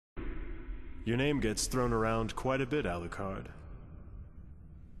Your name gets thrown around quite a bit, Alucard.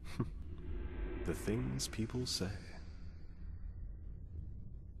 The things people say.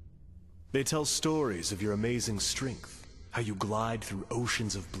 They tell stories of your amazing strength, how you glide through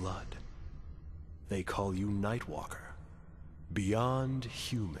oceans of blood. They call you Nightwalker, beyond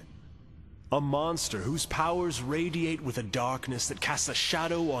human. A monster whose powers radiate with a darkness that casts a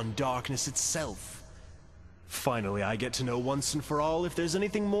shadow on darkness itself. Finally, I get to know once and for all if there's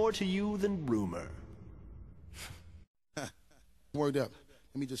anything more to you than rumor. Word up.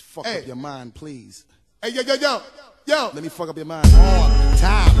 Let me just fuck up your mind, please. Hey, yo. Let me fuck up your mind. On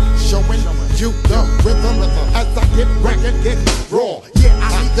time, showing you the rhythm as I get ragged, get raw. Yeah,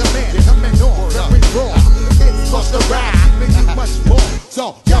 I need the man coming on very raw. It's Busta Rhymes, giving you much more.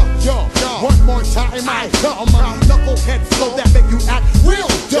 So, yo, one more time I come. Knucklehead flow that make you act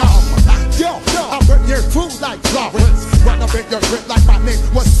real dumb. Yo, I burn your food like Florence. Run up in your grip like my name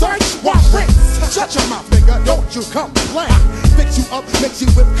was Search Warrant. Shut your mouth, nigga, don't you complain. Fix you up, makes you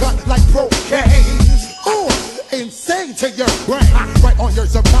whip cut like cocaine. Ooh, insane to your brain. Right on your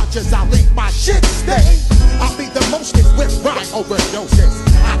subconscious, I'll leave my shit stay. I'll be the mostest with rhyme overdoses.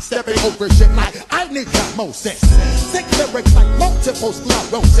 I'm stepping over shit like I need osmosis. Sick lyrics like multiple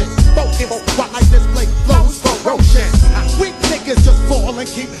sclerosis. Focus while I display flows ferocious. Weak niggas just fall and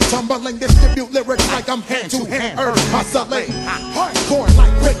keep tumbling. Distribute lyrics like I'm hand to hand hustling. Hardcore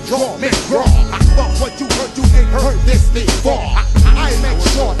like Rick Draw, McGraw. But what you heard, you ain't heard this before. I make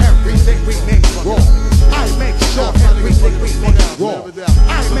sure everything we make raw. I make sure everything we make raw.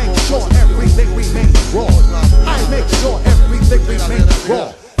 I make sure everything we make raw. I make sure everything we make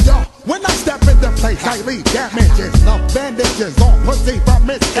raw. Yo, when I step in the place, I leave damages. No bandages on pussy from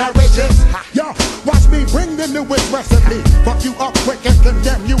miscarriages. Yo, watch me bring the newest recipe. Fuck you up quick and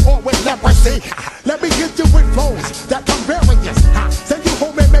condemn you all with leprosy. Let me hit you with flows that come various. Send you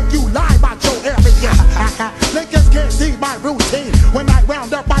home and make you lie about your area. Niggas can't see my routine. When I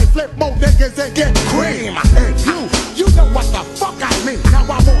round up, I flip more niggas and get cream. And you know what the fuck I mean. Now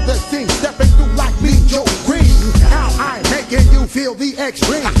I'm on the scene, stepping through like me, Joe Green. How I'm making you feel the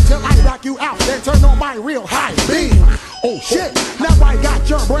extreme. Till I rock you out, then turn on my real high beam. Oh shit, now I got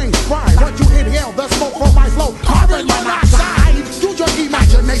your brain fried. Once you inhale the smoke from my flow, carbon monoxide. Use your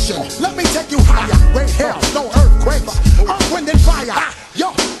imagination, let me take you higher. Great hell, no earthquakes, earth, wind, and fire. Yo,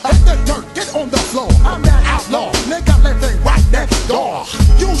 hit the dirt, get on the floor. I'm that outlaw, nigga living right next door.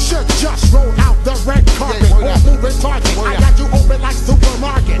 You should just roll out the red carpet or move it target. I got you open like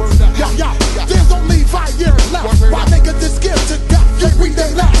supermarkets. Yo, there's only 5 years left. Why niggas is scared to death? They breathe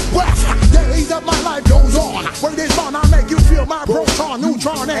their last breath. Days of my life goes on. Word is on, I make you feel my proton,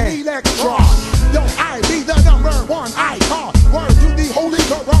 neutron, and electron. Yo, I be the #1 icon. Word to the Holy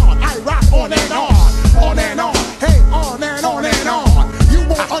Quran. I rock on and on, on and on. Hey, on and on and on. You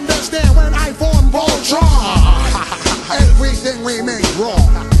won't understand